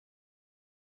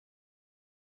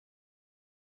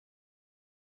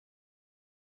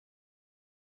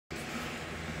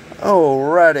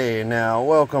Alrighty, now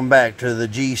welcome back to the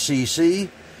GCC.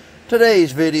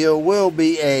 Today's video will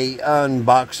be a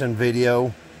unboxing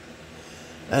video,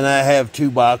 and I have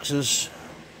two boxes.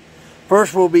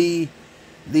 First will be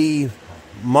the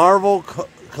Marvel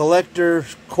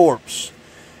Collector's Corpse.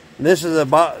 This is a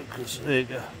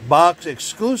box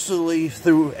exclusively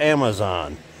through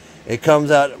Amazon. It comes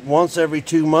out once every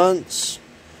 2 months,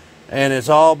 and it's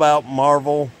all about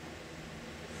Marvel.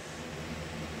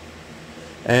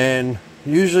 And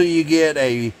usually you get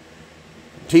a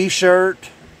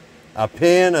t-shirt, a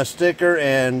pin, a sticker,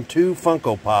 and 2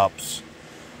 Funko Pops.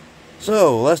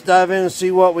 So let's dive in and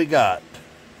see what we got.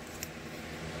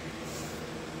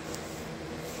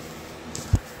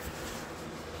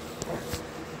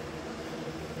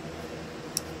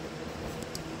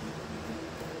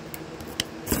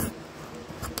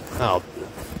 Oh.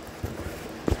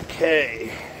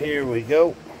 Okay, here we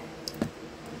go.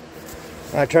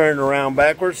 I turned around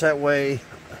backwards, that way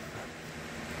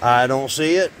I don't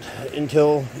see it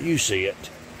until you see it.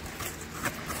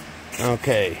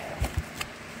 Okay.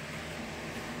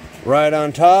 Right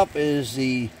on top is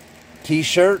the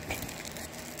t-shirt.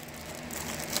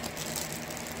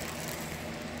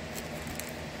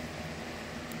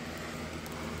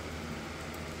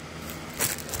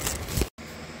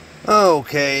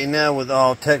 Okay, now with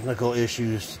all technical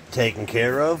issues taken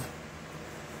care of,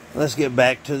 let's get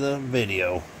back to the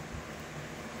video.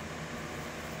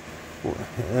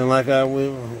 And like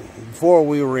before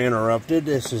we were interrupted,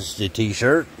 this is the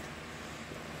t-shirt.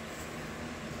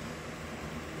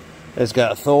 It's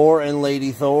got Thor and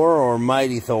Lady Thor, or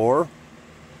Mighty Thor.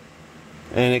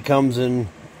 And it comes in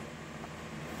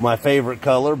my favorite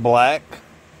color, black.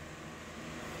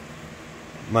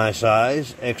 My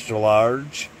size, extra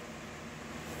large.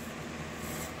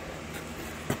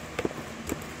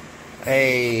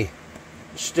 A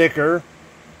sticker.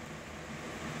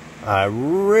 I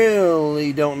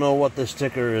really don't know what the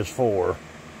sticker is for.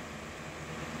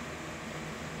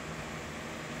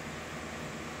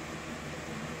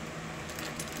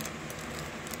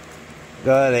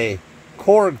 Got a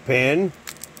Korg pin.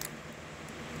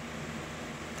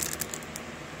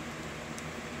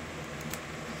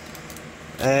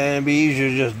 And it'd be easier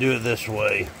to just do it this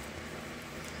way.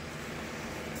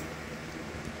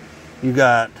 You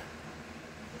got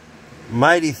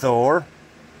Mighty Thor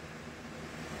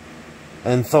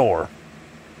and Thor.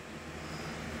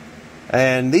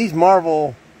 And these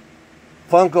Marvel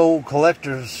Funko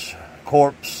Collector's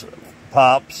Corpse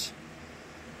Pops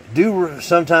do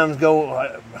sometimes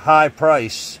go high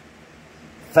price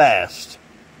fast.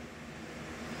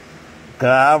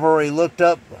 I've already looked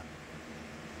up.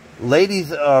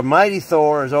 Mighty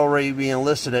Thor is already being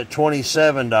listed at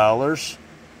 $27.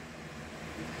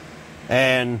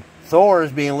 And Thor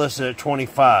is being listed at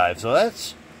 $25, so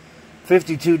that's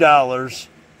 $52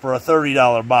 for a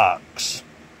 $30 box.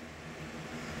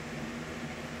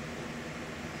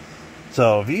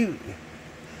 So if you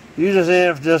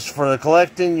just for the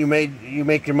collecting, you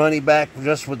make your money back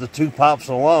just with the 2 pops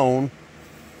alone.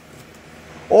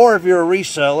 Or if you're a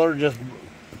reseller,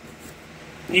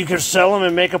 you can sell them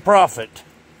and make a profit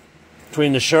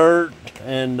between the shirt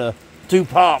and the 2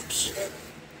 pops.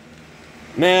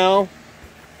 Now,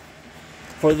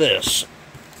 for this.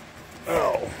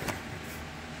 Oh.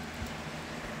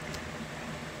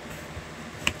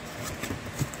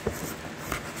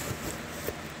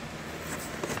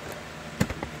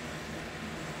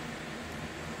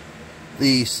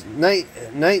 The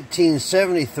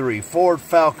 1973 Ford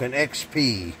Falcon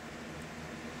XP.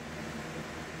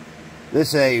 This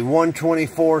is a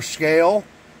 1/24 scale.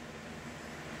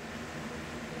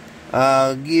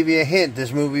 I'll give you a hint.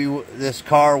 This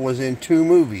car was in 2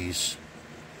 movies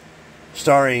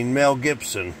starring Mel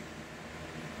Gibson.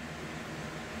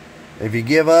 If you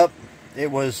give up,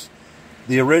 it was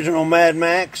the original Mad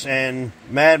Max and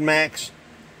Mad Max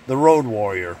the Road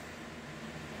Warrior.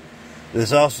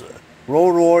 Road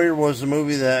Warrior was the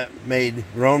movie that made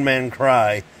grown men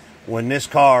cry when this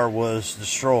car was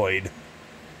destroyed.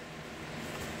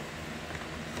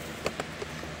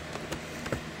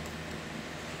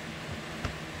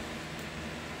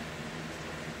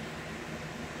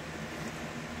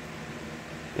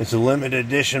 It's a limited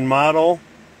edition model.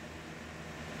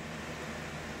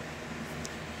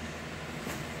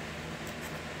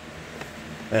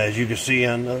 As you can see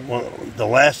on the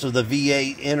last of the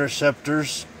V8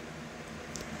 Interceptors.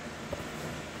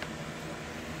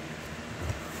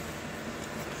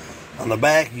 On the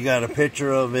back, you got a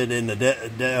picture of it in the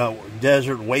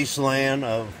desert wasteland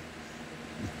of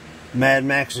Mad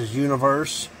Max's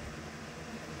universe.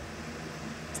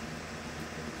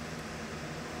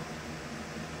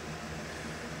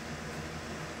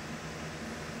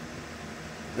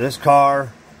 this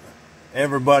car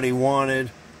everybody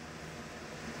wanted.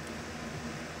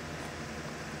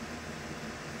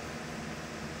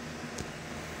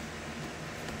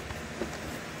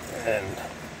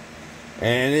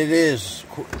 And it is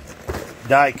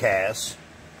die cast,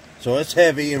 so it's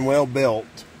heavy and well built.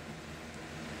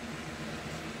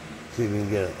 See if we can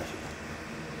get it.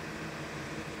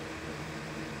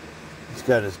 It's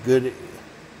got its good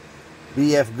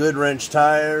BF Goodwrench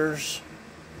tires,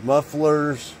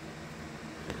 mufflers.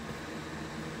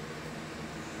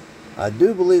 I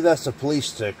do believe that's a police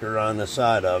sticker on the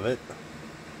side of it.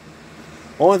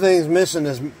 Only thing is missing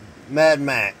is Mad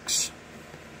Max.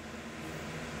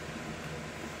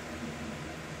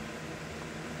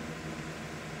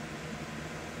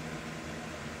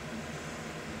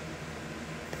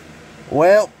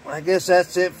 Well, I guess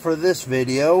that's it for this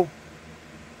video.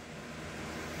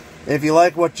 If you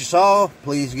like what you saw,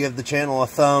 please give the channel a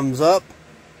thumbs up.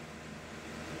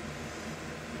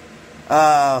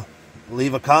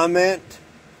 Leave a comment.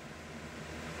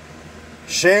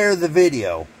 Share the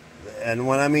video. And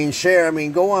when I mean share, I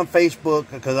mean go on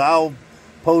Facebook, because I'll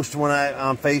post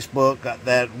on Facebook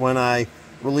that when I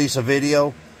release a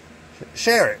video.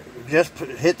 Share it. Just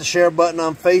hit the share button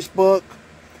on Facebook.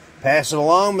 Pass it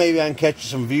along. Maybe I can catch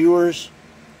some viewers.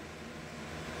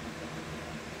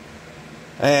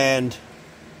 And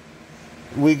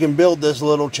we can build this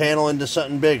little channel into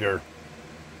something bigger.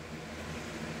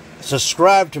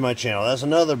 Subscribe to my channel. That's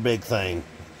another big thing.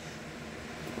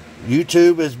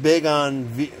 YouTube is big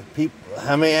on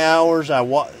how many hours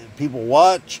people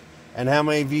watch and how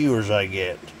many viewers I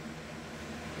get.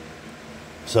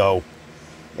 So,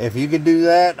 if you could do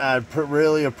that, I'd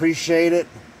really appreciate it.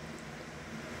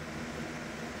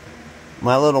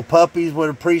 My little puppies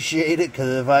would appreciate it,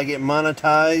 because if I get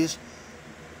monetized,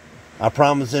 I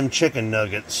promise them chicken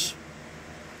nuggets.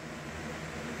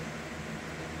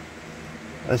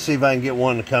 Let's see if I can get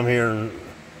one to come here and...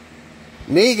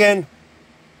 Negan!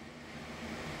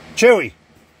 Chewy!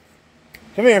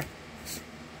 Come here.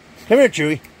 Come here,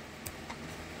 Chewy.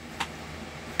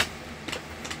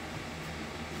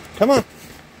 Come on.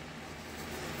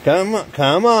 Come on.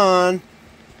 Come on.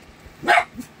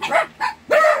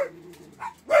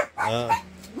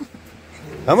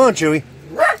 Come on, Chewy.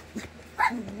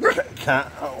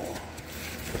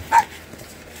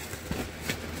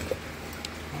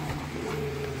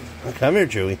 Come here,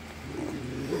 Chewy.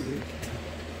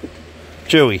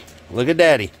 Chewy, look at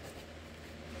Daddy.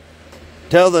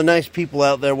 Tell the nice people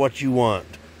out there what you want.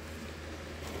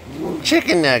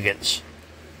 Chicken nuggets.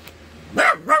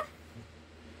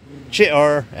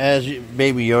 Or, as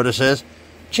Baby Yoda says,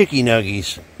 chicky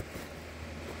nuggies.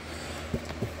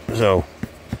 So,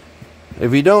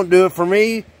 if you don't do it for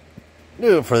me,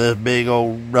 do it for this big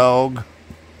old dog.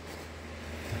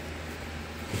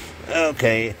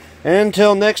 Okay,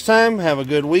 until next time, have a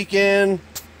good weekend,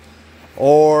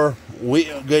 or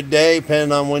a good day,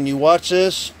 depending on when you watch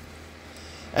this.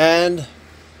 And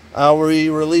I'll be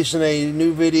releasing a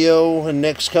new video in the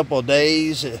next couple of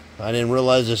days. I didn't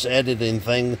realize this editing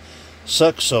thing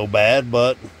sucks so bad,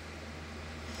 but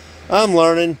I'm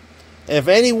learning. If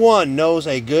anyone knows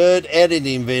a good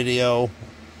editing video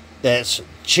that's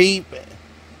cheap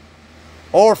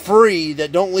or free,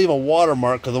 that don't leave a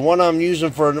watermark, because the one I'm using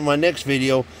for my next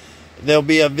video, there'll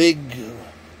be a big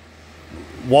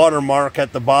watermark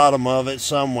at the bottom of it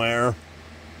somewhere,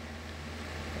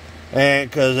 and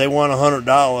because they want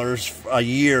 $100 a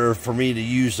year for me to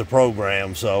use the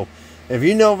program. So if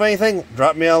you know of anything,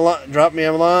 drop me a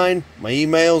line. My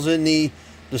email's in the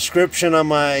description on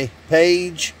my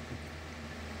page.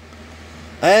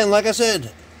 And like I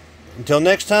said, until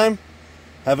next time,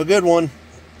 have a good one.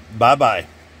 Bye-bye.